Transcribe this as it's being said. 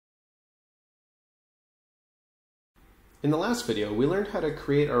In the last video, we learned how to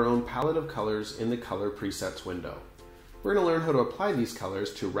create our own palette of colors in the Color Presets window. We're going to learn how to apply these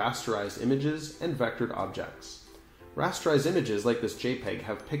colors to rasterized images and vectored objects. Rasterized images like this JPEG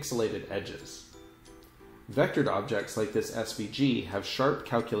have pixelated edges. Vectored objects like this SVG have sharp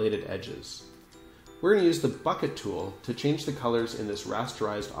calculated edges. We're going to use the bucket tool to change the colors in this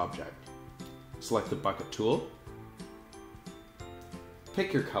rasterized object. Select the bucket tool,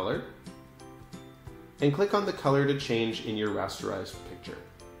 pick your color, and click on the color to change in your rasterized picture.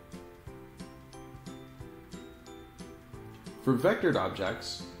 For vectored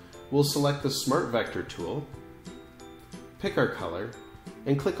objects, we'll select the Smart Vector tool, pick our color,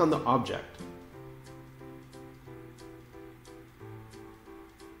 and click on the object.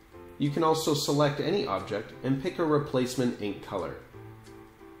 You can also select any object and pick a replacement ink color.